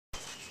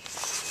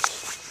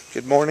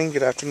Good morning,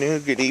 good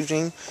afternoon, good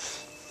evening.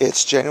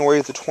 It's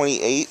January the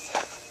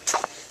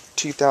 28th,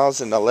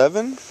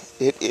 2011.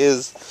 It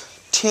is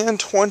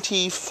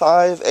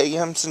 10:25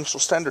 a.m. Central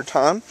Standard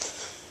Time.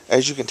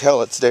 As you can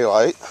tell, it's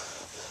daylight.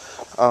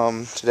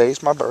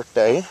 Today's my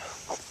birthday.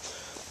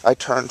 I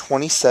turned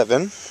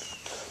 27.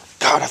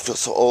 God, I feel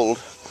so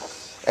old.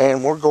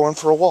 And we're going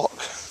for a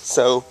walk.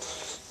 So,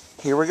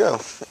 here we go.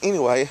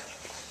 Anyway,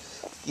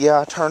 yeah,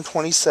 I turned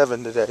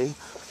 27 today.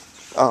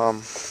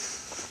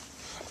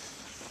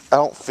 I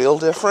don't feel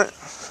different,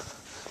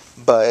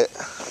 but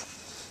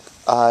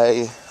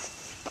I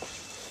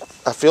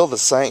feel the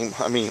same.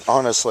 I mean,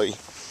 honestly,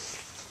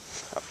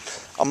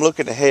 I'm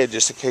looking ahead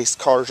just in case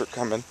cars are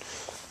coming.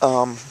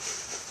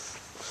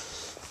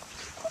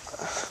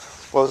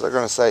 What was I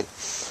going to say?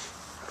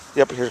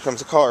 Yep, here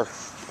comes a car.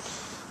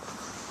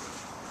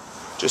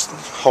 Just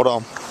hold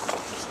on.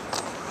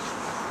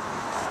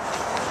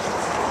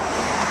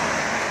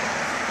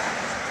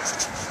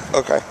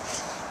 Okay.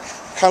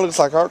 Kind of looks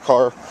like our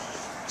car,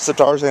 except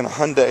ours in a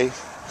Hyundai,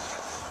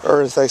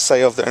 or as they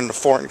say over there in the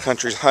foreign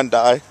countries,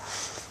 Hyundai.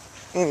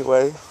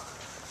 Anyway,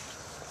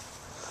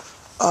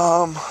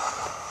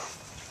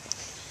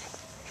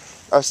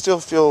 I still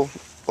feel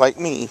like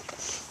me,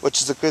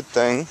 which is a good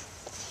thing.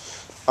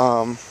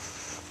 God,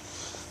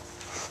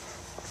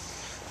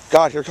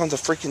 here comes a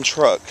freaking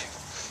truck.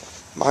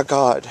 My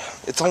God,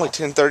 it's only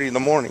 10:30 in the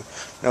morning.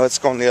 No, it's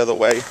going the other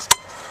way.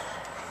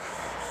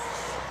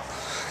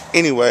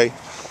 Anyway,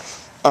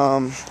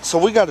 so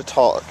we got to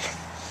talk.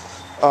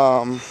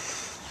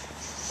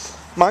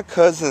 My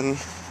cousin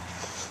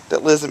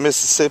that lives in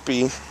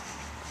Mississippi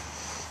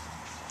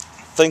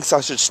thinks I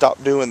should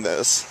stop doing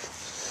this.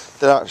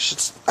 That I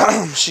should.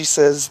 She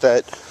says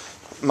that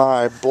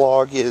my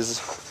blog is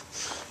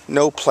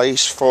no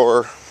place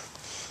for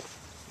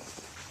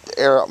to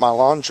air out my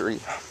laundry.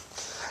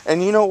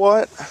 And you know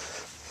what?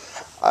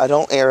 I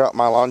don't air out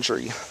my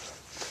laundry.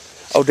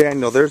 Oh,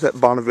 Daniel, there's that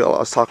Bonneville I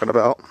was talking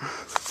about.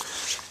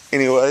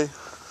 Anyway,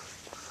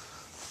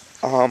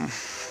 I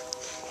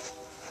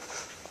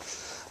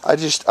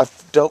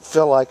don't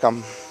feel like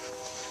I'm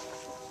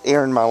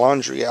airing my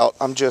laundry out.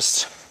 I'm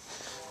just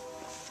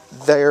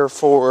there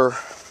for,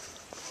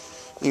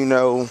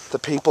 the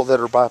people that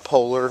are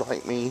bipolar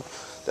like me,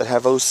 that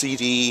have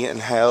OCD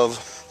and have,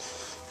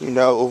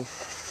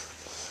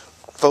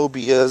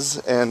 phobias,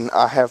 and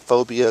I have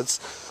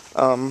phobias.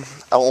 I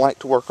don't like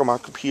to work on my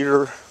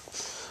computer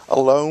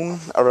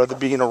alone. I'd rather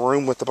be in a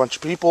room with a bunch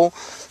of people.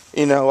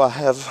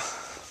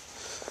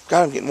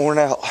 God, I'm getting worn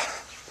out.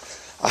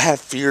 I have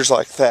fears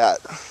like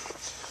that.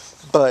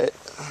 But,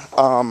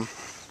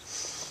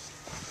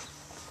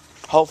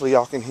 hopefully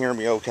y'all can hear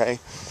me okay.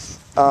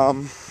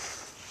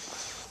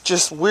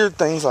 Just weird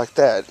things like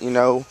that,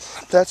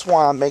 That's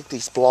why I make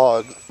these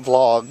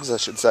vlogs, I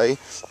should say,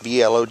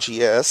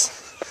 VLOGS.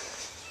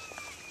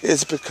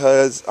 Is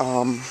because,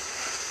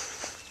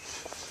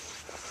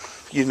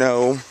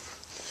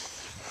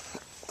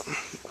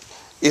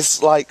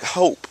 it's like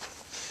hope.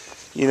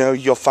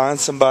 You'll find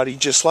somebody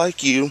just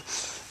like you,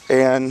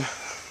 and,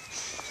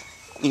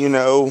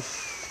 you'll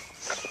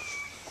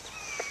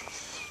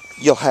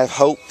have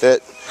hope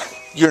that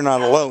you're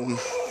not alone.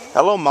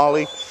 Hello,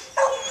 Molly.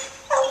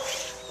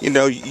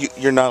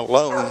 You're not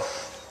alone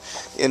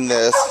in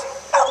this.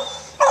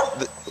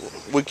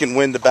 We can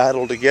win the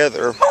battle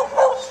together.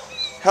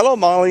 Hello,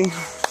 Molly.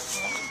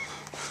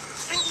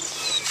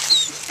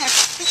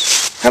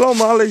 Hello,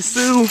 Molly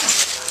Sue.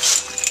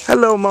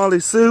 Hello, Molly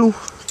Sue.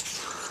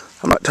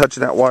 I'm not touching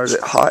that wire. Is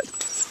it hot?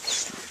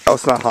 Oh,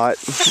 it's not hot.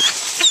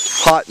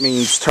 Hot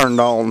means turned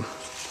on.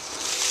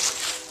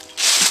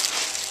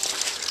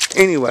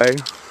 Anyway,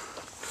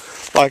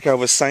 like I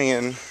was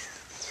saying,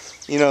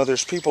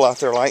 there's people out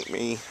there like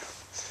me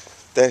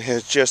that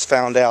has just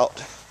found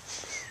out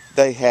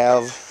they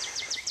have,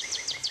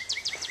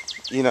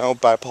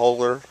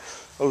 bipolar,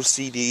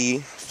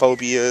 OCD,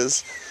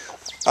 phobias.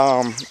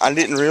 I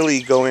didn't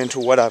really go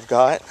into what I've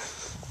got.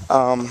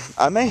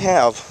 I may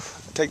have,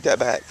 take that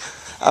back.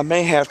 I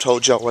may have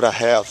told y'all what I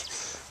have.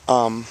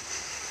 I'm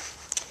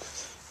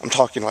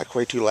talking like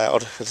way too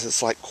loud because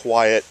it's like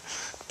quiet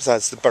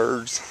besides the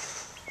birds.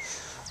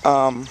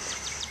 I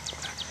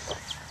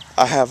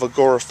have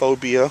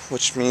agoraphobia,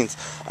 which means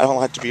I don't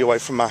like to be away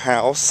from my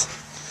house.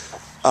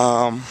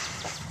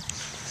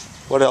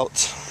 What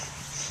else?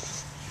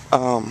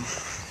 I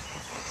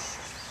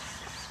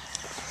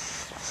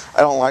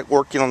don't like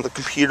working on the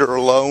computer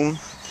alone.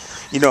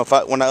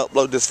 When I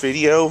upload this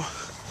video,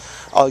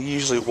 I'll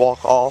usually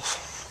walk off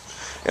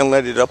and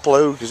let it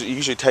upload, because it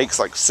usually takes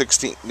like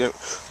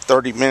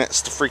 30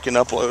 minutes to freaking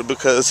upload,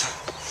 because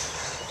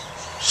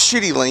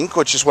Shitty Link,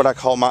 which is what I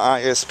call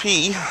my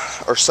ISP,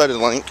 or Sudden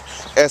Link,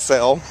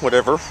 SL,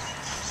 whatever,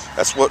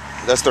 that's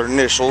their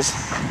initials,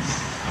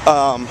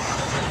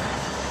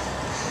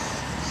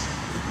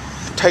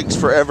 takes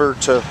forever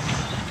to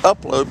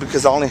upload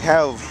because I only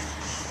have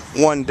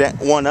one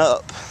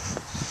up,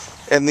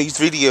 and these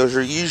videos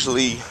are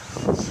usually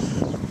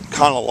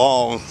kind of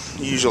long,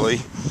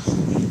 usually,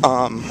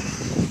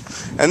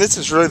 and this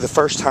is really the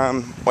first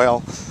time,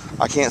 well,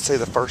 I can't say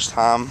the first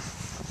time.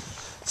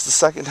 It's the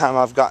second time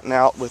I've gotten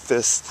out with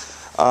this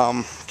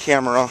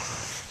camera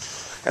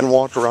and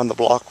walked around the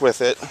block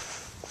with it.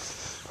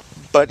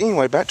 But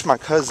anyway, back to my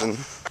cousin.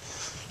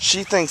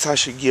 She thinks I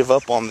should give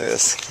up on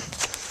this.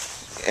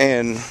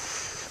 And,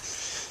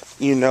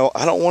 you know,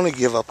 I don't want to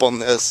give up on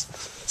this.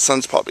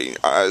 Sun's probably in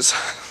your eyes.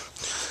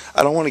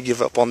 I don't want to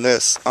give up on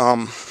this.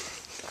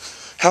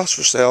 House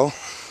for sale.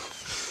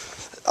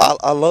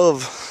 I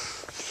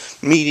love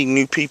meeting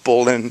new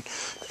people and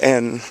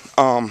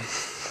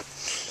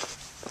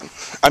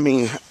I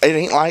mean, it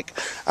ain't like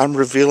I'm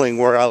revealing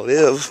where I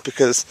live,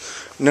 because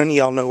none of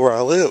y'all know where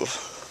I live.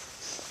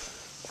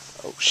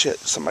 Oh shit,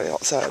 somebody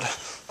outside.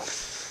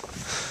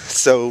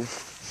 So,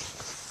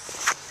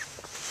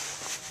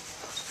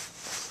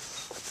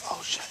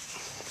 oh shit.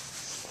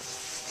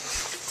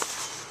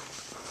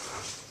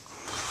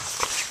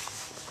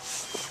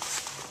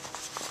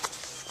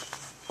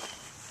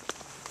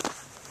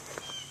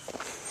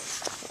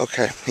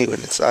 Okay, he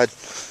went inside.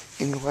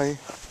 Anyway,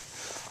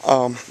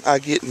 I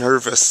get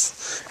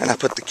nervous and I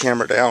put the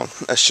camera down.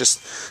 That's just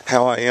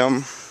how I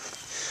am.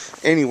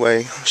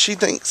 Anyway, she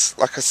thinks,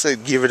 like I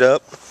said, give it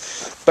up.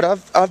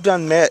 But I've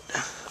done met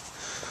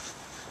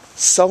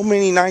so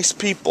many nice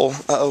people.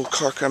 Uh-oh,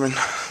 car coming.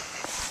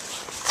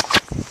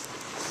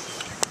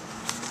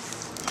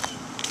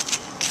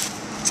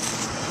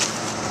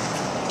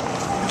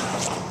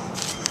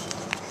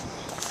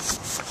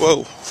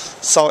 Whoa,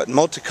 saw it in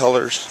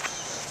multicolors.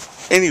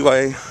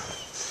 Anyway,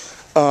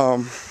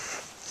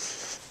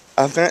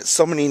 I've met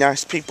so many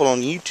nice people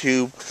on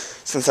YouTube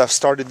since I've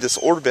started this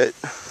orbit,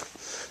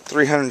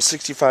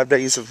 365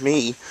 days of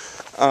me.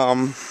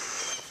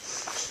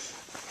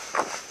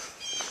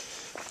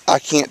 I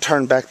can't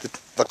turn back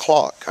the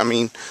clock. I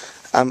mean,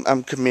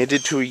 I'm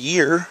committed to a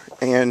year,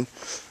 and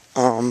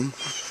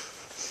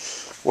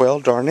well,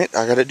 darn it,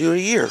 I gotta do a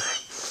year.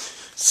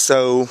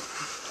 So,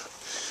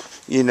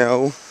 you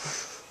know,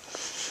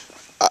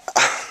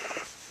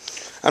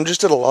 I'm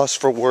just at a loss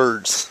for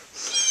words.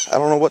 I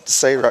don't know what to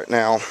say right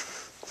now.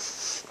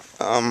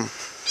 I'm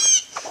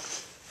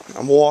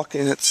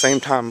walking at the same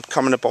time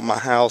coming up on my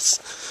house,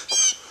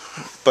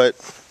 but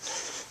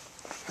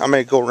I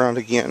may go around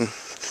again.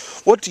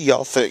 What do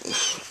y'all think?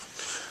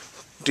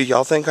 Do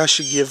y'all think I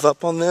should give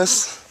up on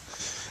this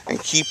and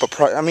keep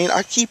I mean,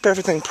 I keep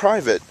everything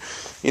private.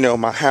 You know,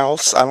 my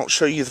house, I don't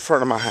show you the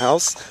front of my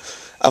house.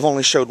 I've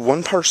only showed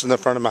one person the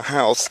front of my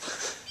house,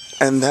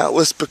 and that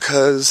was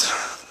because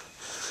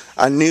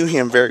I knew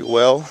him very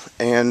well,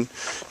 and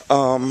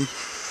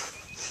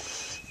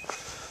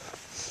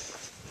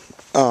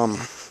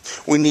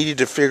we needed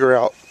to figure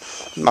out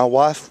my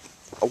wife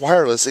a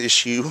wireless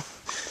issue,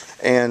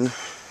 and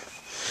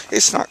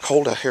it's not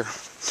cold out here.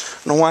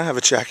 I don't know why I have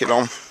a jacket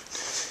on,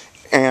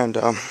 and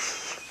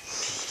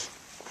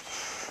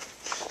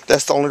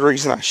that's the only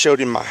reason I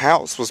showed him my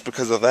house, was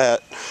because of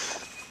that.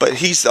 But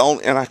he's the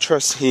only, and I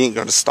trust he ain't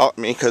going to stop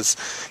me because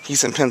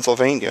he's in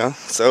Pennsylvania.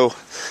 So,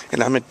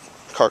 and I'm in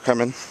car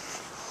coming.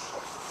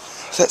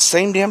 It's that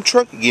same damn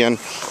truck again.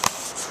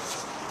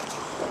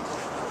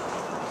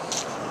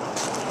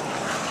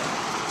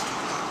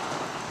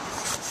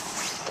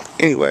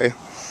 Anyway,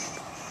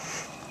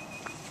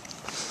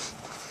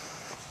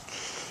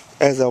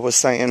 as I was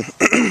saying,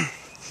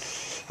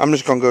 I'm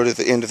just going to go to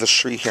the end of the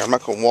street here. I'm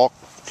not going to walk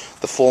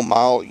the full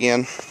mile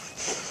again.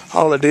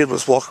 All I did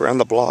was walk around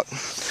the block.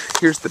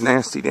 Here's the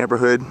nasty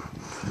neighborhood.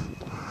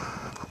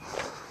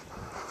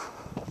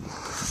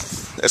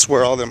 That's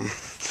where all them,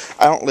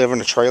 I don't live in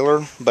a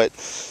trailer, but,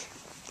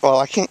 well,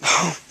 I can't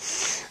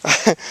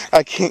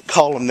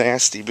call them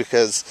nasty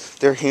because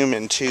they're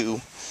human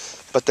too.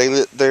 But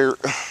they're,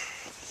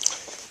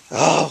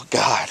 oh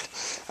God,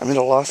 I'm at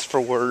a loss for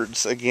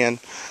words again.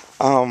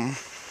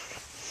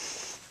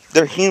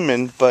 They're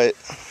human, but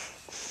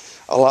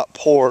a lot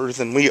poorer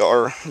than we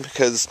are,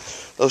 because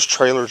those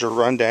trailers are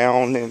run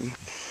down, and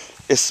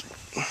it's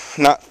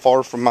not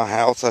far from my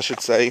house, I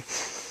should say.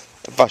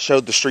 If I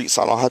showed the street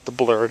sign, I'll have to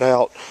blur it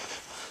out.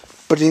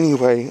 But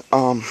anyway,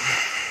 I'm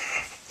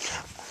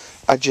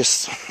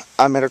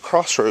at a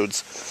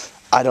crossroads.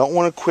 I don't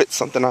want to quit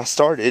something I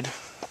started,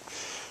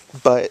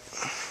 but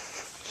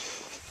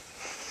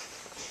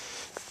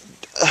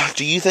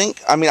do you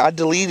think, I mean, I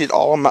deleted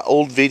all of my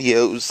old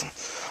videos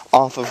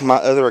off of my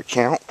other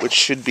account, which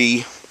should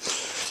be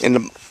in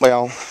the,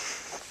 well,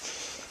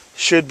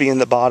 should be in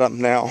the bottom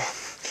now,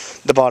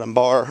 the bottom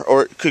bar,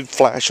 or it could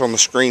flash on the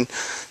screen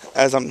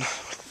as I'm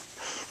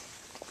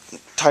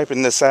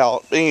typing this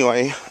out.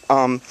 Anyway,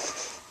 oh,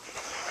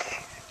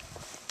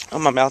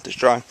 my mouth is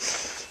dry.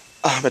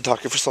 I've been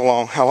talking for so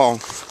long. How long?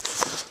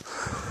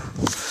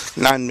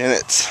 9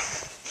 minutes.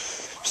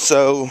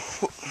 So,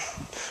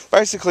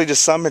 basically, to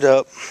sum it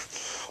up,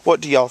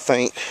 what do y'all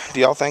think? Do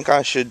y'all think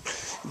I should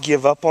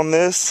give up on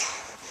this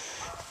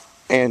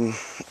and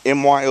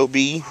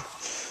MYOB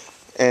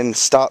and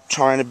stop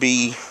trying to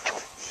be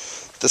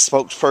the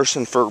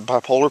spokesperson for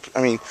bipolar?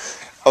 I mean,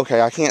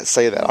 okay, I can't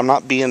say that. I'm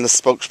not being the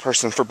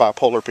spokesperson for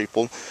bipolar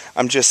people.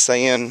 I'm just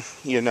saying,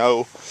 you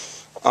know,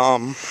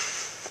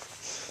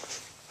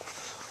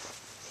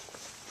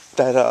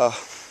 that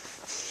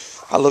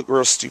I look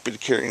real stupid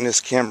carrying this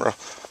camera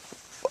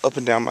up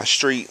and down my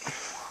street.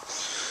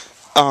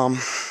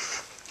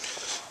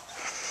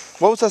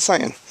 What was I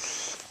saying?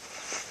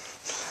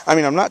 I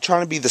mean, I'm not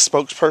trying to be the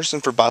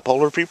spokesperson for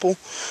bipolar people,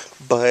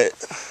 but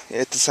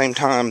at the same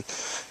time,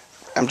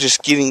 I'm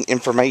just getting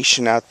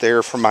information out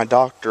there from my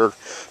doctor.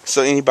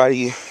 So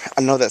anybody,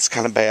 I know that's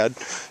kind of bad.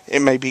 It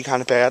may be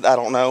kind of bad, I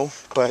don't know.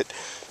 But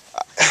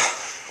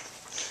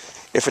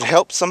if it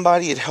helps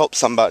somebody, it helps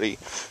somebody.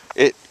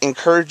 It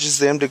encourages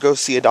them to go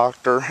see a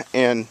doctor.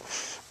 And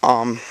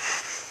I'm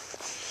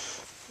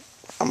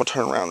going to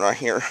turn around right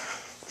here.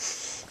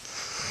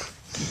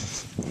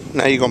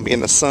 Now you're going to be in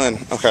the sun.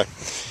 Okay.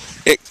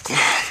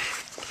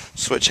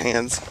 Switch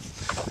hands.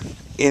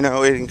 You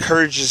know, it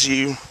encourages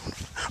you,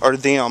 or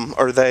them,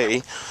 or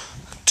they,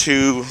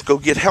 to go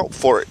get help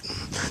for it.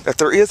 That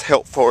there is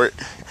help for it.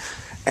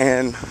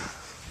 And,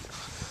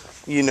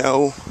 you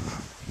know,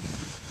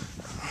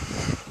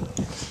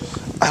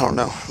 I don't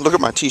know. Look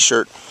at my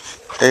t-shirt.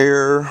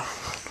 Air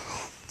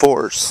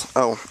Force.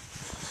 Oh,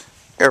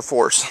 Air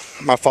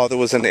Force. My father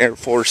was in the Air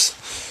Force.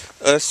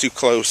 That's too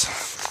close.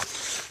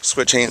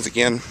 Switch hands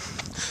again.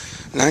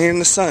 Now you're in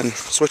the sun.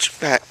 Switch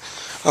back.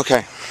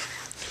 Okay.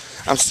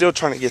 I'm still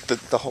trying to get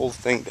the whole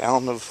thing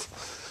down of,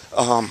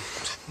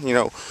 you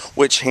know,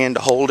 which hand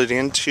to hold it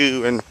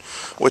into and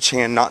which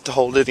hand not to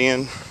hold it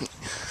in.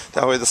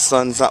 That way the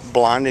sun's not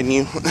blinding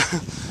you.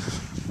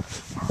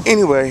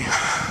 Anyway,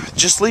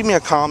 just leave me a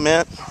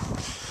comment.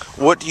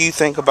 What do you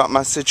think about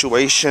my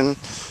situation?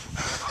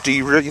 Do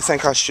you really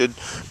think I should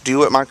do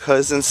what my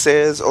cousin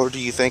says, or do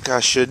you think I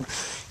should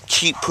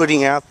keep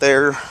putting out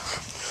there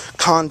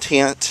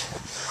content?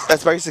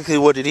 That's basically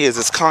what it is.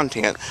 It's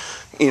content.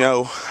 You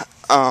know,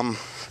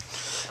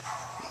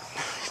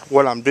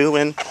 what I'm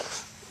doing,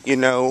 you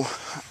know,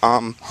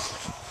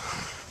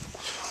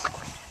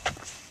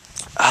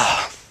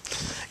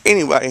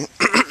 anyway,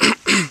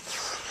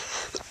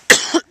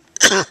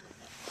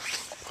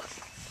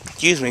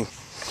 excuse me,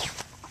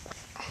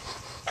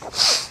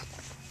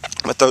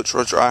 my throat's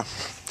real dry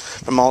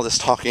from all this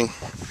talking.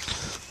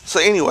 So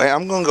anyway,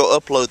 I'm going to go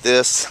upload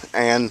this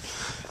and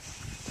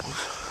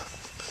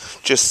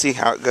just see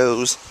how it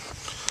goes.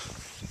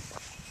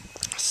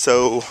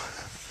 So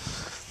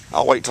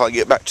I'll wait till I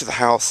get back to the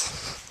house.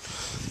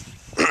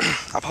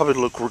 I probably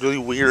look really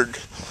weird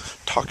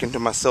talking to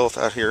myself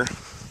out here,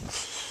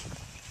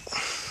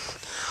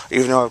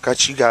 even though I've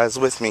got you guys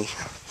with me.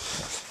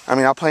 I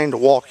mean, I plan to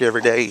walk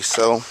every day,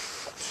 so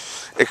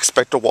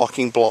expect a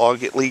walking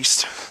blog at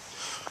least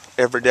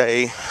every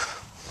day.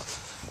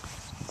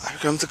 Here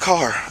comes a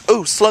car.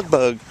 Oh, slug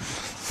bug.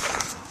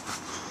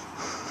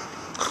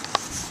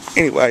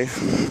 Anyway.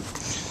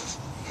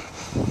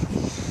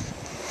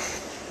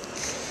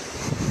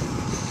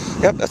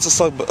 Yep, that's a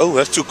slug bug. Oh,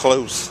 that's too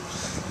close.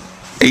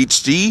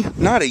 HD,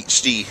 not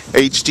HD.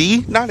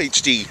 HD, not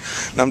HD.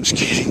 No, I'm just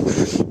kidding.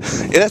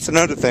 Yeah, that's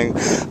another thing.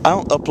 I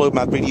don't upload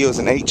my videos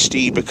in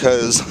HD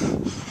because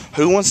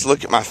who wants to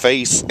look at my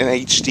face in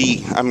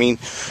HD? I mean,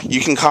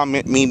 you can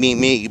comment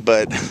me,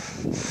 but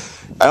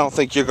I don't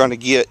think you're going to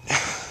get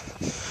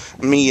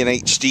me in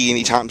HD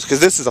anytime,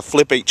 because this is a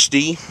flip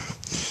HD.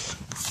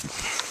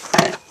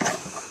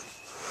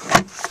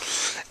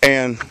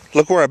 And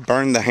look where I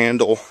burned the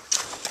handle.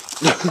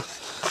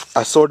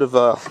 I sort of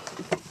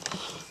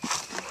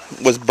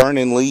was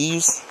burning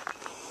leaves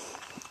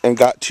and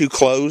got too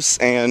close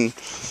and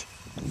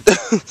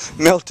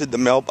melted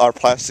our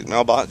plastic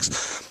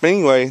mailbox. But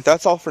anyway,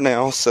 that's all for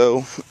now.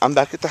 So I'm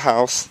back at the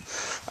house.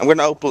 I'm going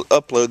to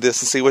upload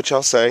this and see what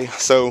y'all say.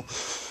 So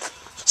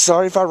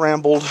sorry if I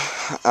rambled.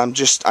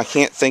 I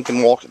can't think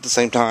and walk at the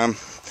same time.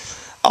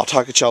 I'll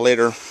talk at y'all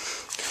later.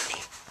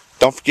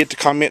 Don't forget to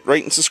comment,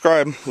 rate, and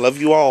subscribe. Love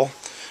you all.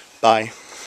 Bye.